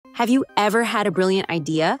Have you ever had a brilliant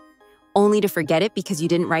idea, only to forget it because you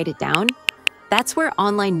didn't write it down? That's where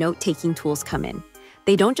online note-taking tools come in.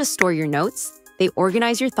 They don't just store your notes, they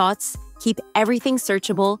organize your thoughts, keep everything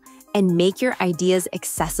searchable, and make your ideas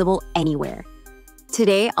accessible anywhere.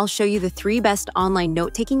 Today, I'll show you the 3 best online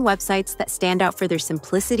note-taking websites that stand out for their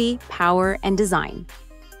simplicity, power, and design.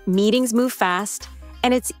 Meetings move fast,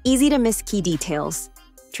 and it's easy to miss key details.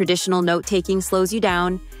 Traditional note-taking slows you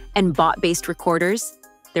down, and bot-based recorders,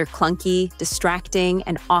 they're clunky, distracting,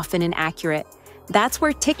 and often inaccurate. That's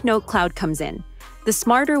where TicNote Cloud comes in, the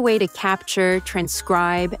smarter way to capture,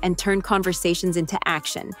 transcribe, and turn conversations into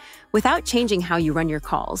action without changing how you run your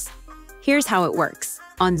calls. Here's how it works.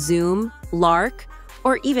 On Zoom, Lark,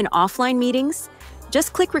 or even offline meetings,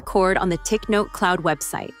 just click record on the TicNote Cloud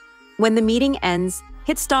website. When the meeting ends,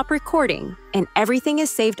 hit stop recording, and everything is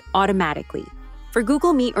saved automatically. For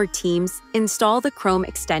Google Meet or Teams, install the Chrome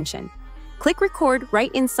extension. Click record right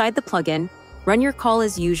inside the plugin, run your call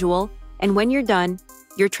as usual, and when you're done,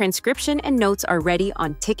 your transcription and notes are ready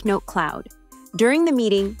on TicNote Cloud. During the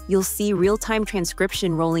meeting, you'll see real-time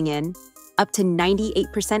transcription rolling in, up to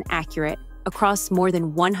 98% accurate, across more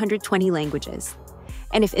than 120 languages.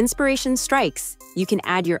 And if inspiration strikes, you can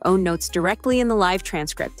add your own notes directly in the live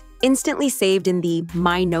transcript, instantly saved in the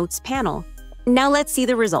My Notes panel. Now let's see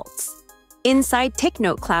the results. Inside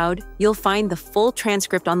TicNote Cloud, you'll find the full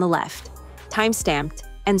transcript on the left, time-stamped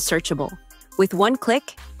and searchable. With one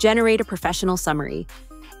click, generate a professional summary.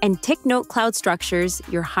 And TicNote Cloud structures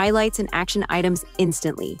your highlights and action items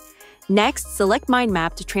instantly. Next, select Mind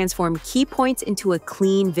Map to transform key points into a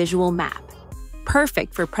clean visual map.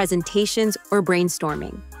 Perfect for presentations or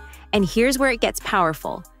brainstorming. And here's where it gets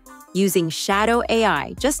powerful. Using Shadow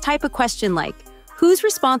AI, just type a question like, "Who's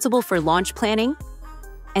responsible for launch planning?"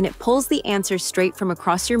 And it pulls the answer straight from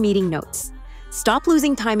across your meeting notes. Stop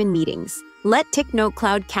losing time in meetings. Let TicNote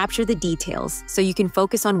Cloud capture the details so you can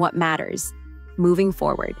focus on what matters. Moving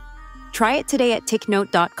forward. Try it today at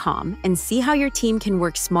TicNote.com and see how your team can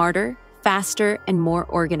work smarter, faster, and more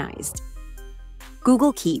organized.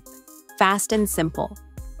 Google Keep. Fast and simple.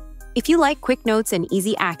 If you like quick notes and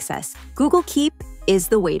easy access, Google Keep is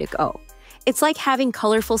the way to go. It's like having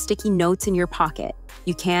colorful sticky notes in your pocket.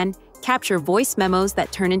 You can capture voice memos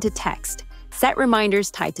that turn into text, set reminders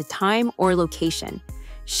tied to time or location,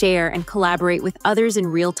 share and collaborate with others in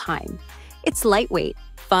real time. It's lightweight,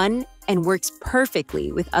 fun, and works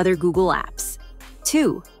perfectly with other Google apps.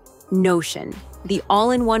 2. Notion. The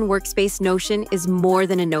all-in-one workspace Notion is more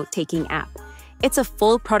than a note-taking app. It's a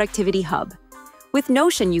full productivity hub. With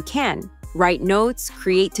Notion, you can write notes,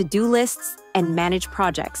 create to-do lists, and manage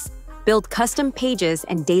projects, build custom pages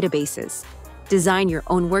and databases, design your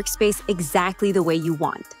own workspace exactly the way you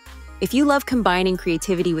want. If you love combining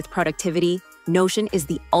creativity with productivity, Notion is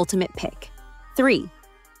the ultimate pick. 3.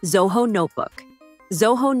 Zoho Notebook.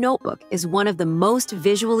 Zoho Notebook is one of the most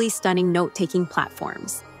visually stunning note-taking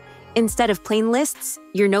platforms. Instead of plain lists,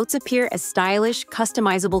 your notes appear as stylish,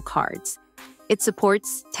 customizable cards. It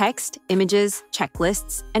supports text, images,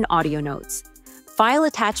 checklists, and audio notes, file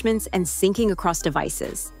attachments, and syncing across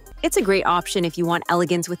devices. It's a great option if you want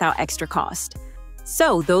elegance without extra cost.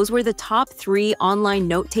 So those were the top 3 online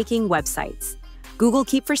note-taking websites. Google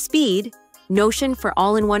Keep for speed, Notion for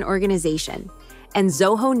all-in-one organization, and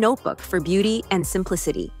Zoho Notebook for beauty and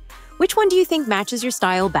simplicity. Which one do you think matches your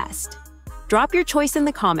style best? Drop your choice in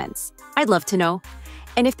the comments. I'd love to know.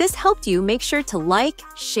 And if this helped you, make sure to like,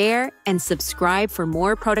 share, and subscribe for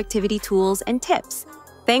more productivity tools and tips.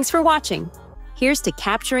 Thanks for watching. Here's to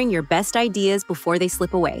capturing your best ideas before they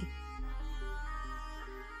slip away.